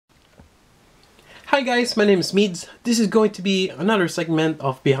Hi guys, my name is Meads. This is going to be another segment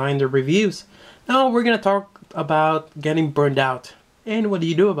of Behind the Reviews. Now we're gonna talk about getting burned out and what do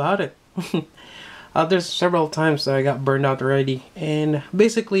you do about it. There's several times that I got burned out already, and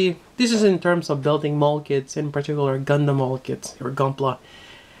basically this is in terms of building mold kits, in particular Gundam mold kits or Gunpla.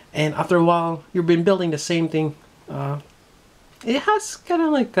 And after a while, you've been building the same thing. It has kind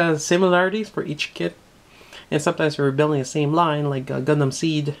of like similarities for each kit, and sometimes we're building the same line, like Gundam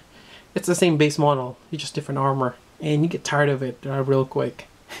Seed. It's the same base model, it's just different armor, and you get tired of it real quick.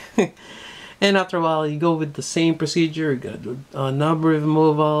 And after a while, you go with the same procedure. You got knob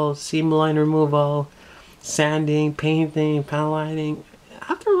removal, seam line removal, sanding, painting, panel lining.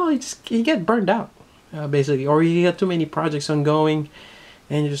 After a while, you get burned out, basically, or you get too many projects ongoing,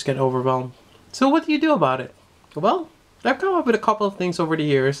 and you just get overwhelmed. So what do you do about it? Well, I've come up with a couple of things over the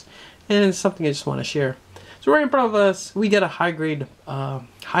years, and it's something I just want to share. So right in front of us, we get a high-grade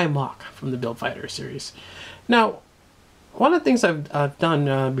high mock from the Build Fighter series. Now, one of the things I've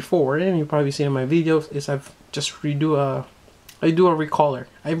done before, and you've probably seen in my videos, is I've just I do a recolor.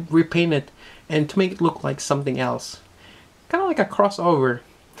 I repaint it, and to make it look like something else, kind of like a crossover.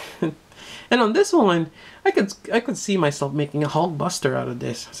 And on this one, I could see myself making a Hulkbuster out of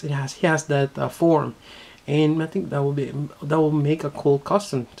this. So he has that form, and I think that will make a cool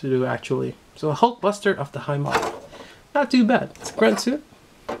custom to do actually. So a Hulkbuster of the high mock, not too bad. It's a grunt suit,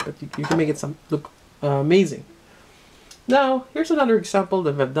 but you can make it look amazing. Now here's another example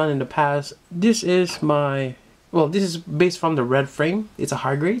that I've done in the past. This is this is based from the red frame. It's a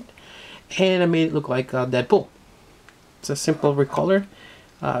high grade, and I made it look like Deadpool. It's a simple recolor.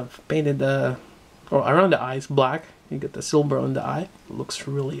 I've painted around the eyes black. You get the silver on the eye. It looks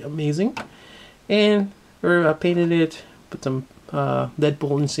really amazing. And I painted it, put some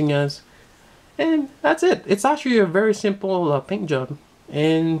Deadpool insignias, and that's it. It's actually a very simple paint job,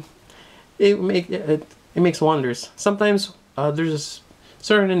 and it makes wonders. Sometimes there's a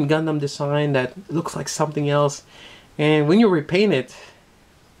certain Gundam design that looks like something else, and when you repaint it,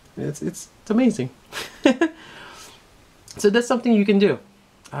 it's amazing. So that's something you can do.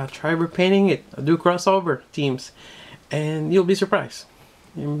 Try repainting it. Do crossover teams, and you'll be surprised.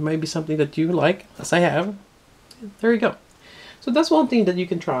 It might be something that you like, as I have. There you go. So that's one thing that you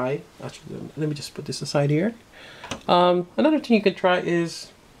can try. Actually, let me just put this aside here. Another thing you can try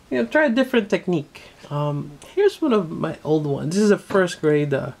is, try a different technique. Here's one of my old ones. This is a first grade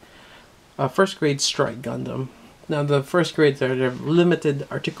Strike Gundam. Now the first grades are limited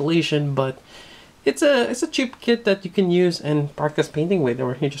articulation, but it's a cheap kit that you can use and practice painting with,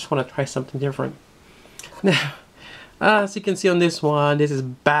 or you just want to try something different. Now, as you can see on this one, this is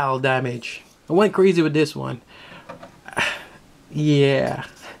battle damage. I went crazy with this one. Yeah.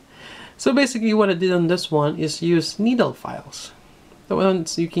 So basically what I did on this one is use needle files, the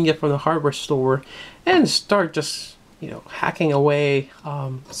ones you can get from the hardware store, and start just hacking away,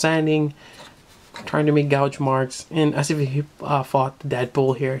 sanding, trying to make gouge marks, and as if you fought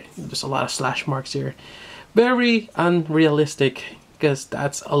Deadpool here. There's a lot of slash marks here. Very unrealistic, because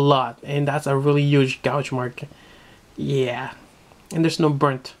that's a lot, and that's a really huge gouge mark. Yeah. And there's no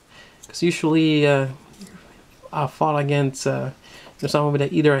burnt, because usually fought against someone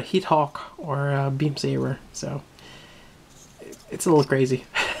with either a Heat Hawk or a Beam Saber, so it's a little crazy.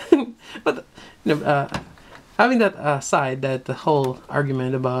 But having that aside, that the whole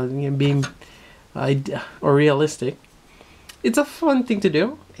argument about being or realistic, it's a fun thing to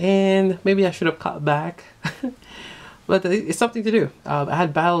do, and maybe I should have cut back. But it's something to do. I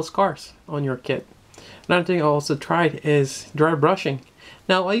had battle scars on your kit. Another thing I also tried is dry brushing.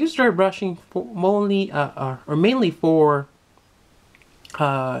 Now I use dry brushing for mainly for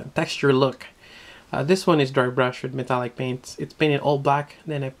texture look. This one is dry brush with metallic paints. It's painted all black.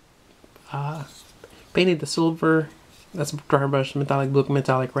 Then I painted the silver. That's dry brush, metallic blue,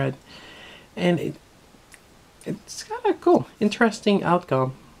 metallic red, and it's kind of cool, interesting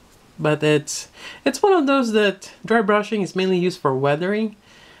outcome. But it's one of those that dry brushing is mainly used for weathering,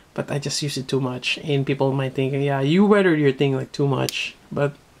 but I just use it too much, and people might think, yeah, you weathered your thing like too much.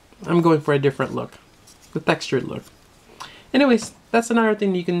 But I'm going for a different look, the textured look. Anyways, that's another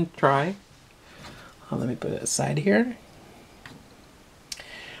thing you can try. Let me put it aside here.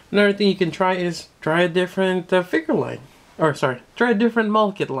 Another thing you can try is try a different figure line. Or sorry, try a different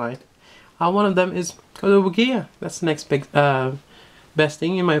mold kit line. One of them is Kotobukiya. That's the next big best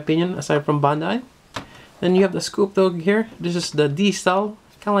thing in my opinion, aside from Bandai. Then you have the Scoop Dog here. This is the D style,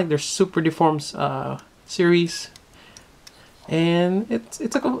 kind of like their Super Deforms series. And it's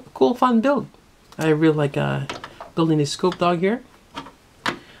a cool, fun build. I really like building this Scoop Dog here.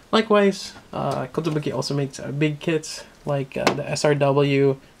 Likewise, Kotobukiya also makes big kits like the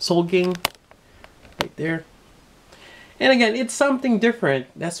SRW Soul King. there. And again, it's something different.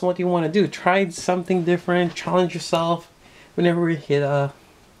 That's what you want to do. Try something different. Challenge yourself whenever you hit a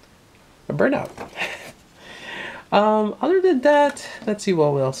burnout. Other than that, let's see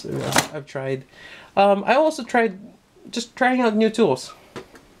what else I've tried. I also tried just trying out new tools.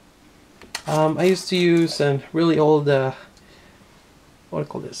 I used to use a really old, what do I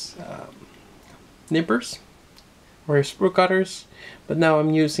call this? Nippers or sprue cutters, but now I'm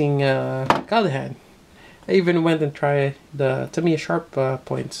using Callahan. I even went and tried the Tamiya Sharp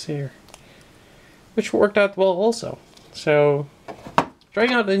points here, which worked out well also. So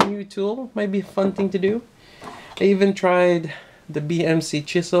trying out a new tool might be a fun thing to do. I even tried the BMC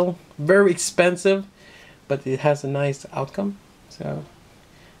chisel. Very expensive, but it has a nice outcome. So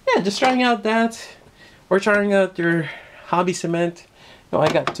yeah, just trying out that, or trying out your hobby cement. No, I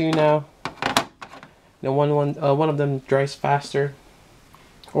got two now. One of them dries faster.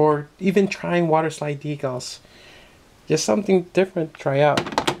 Or even trying water slide decals. Just something different to try out.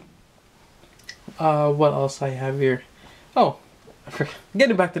 What else I have here? Oh,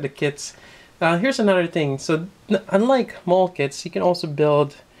 getting back to the kits. Here's another thing. So unlike mold kits, you can also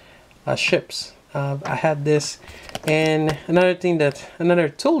build ships. I had this, and another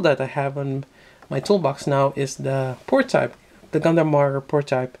tool that I have on my toolbox now is the port type, the Gunpla port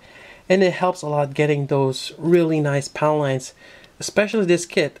type, and it helps a lot getting those really nice panel lines. Especially this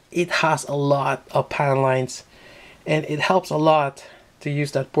kit, it has a lot of panel lines, and it helps a lot to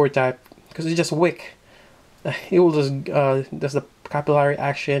use that port type because it's just wick. It will just does the capillary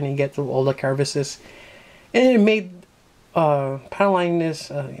action and get through all the crevices, and it made panel line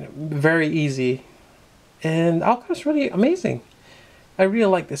is very easy, and the outcome is really amazing. I really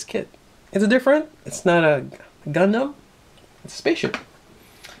like this kit. It's different. It's not a Gundam. It's a spaceship.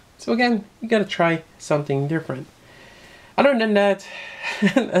 So again, you gotta try something different. Other than that,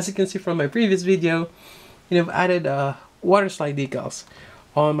 as you can see from my previous video, I've added water slide decals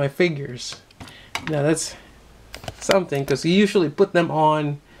on my figures. Now that's something, because you usually put them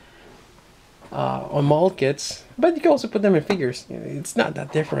on mold kits, but you can also put them in figures. It's not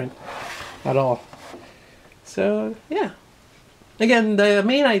that different at all. So yeah, again, the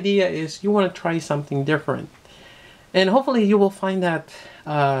main idea is you want to try something different, and hopefully you will find that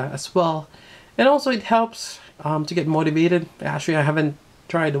as well. And also it helps to get motivated. Actually, I haven't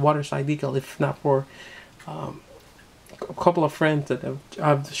tried the water slide decal if not for a couple of friends that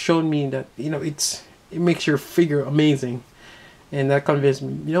have shown me that it makes your figure amazing, and that convinced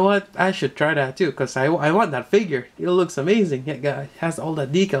me. You know what? I should try that too, because I want that figure. It looks amazing. It has all the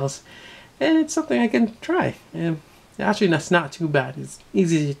decals, and it's something I can try. And actually, that's not too bad. It's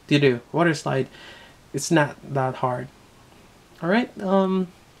easy to do. Water slide, it's not that hard. All right.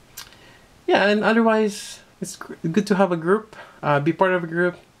 Yeah, and otherwise, it's good to have a group, be part of a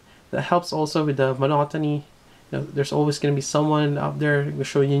group. That helps also with the monotony. There's always going to be someone out there who will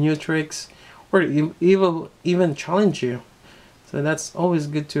show you new tricks, or even challenge you. So that's always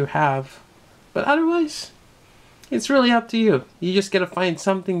good to have. But otherwise, it's really up to you. You just gotta find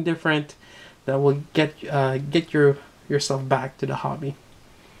something different that will get yourself back to the hobby.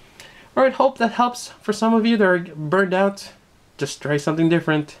 All right, hope that helps for some of you that are burned out. Just try something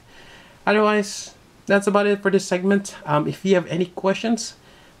different. Otherwise, that's about it for this segment. If you have any questions,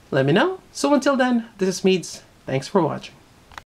 let me know. So until then, this is Meads. Thanks for watching.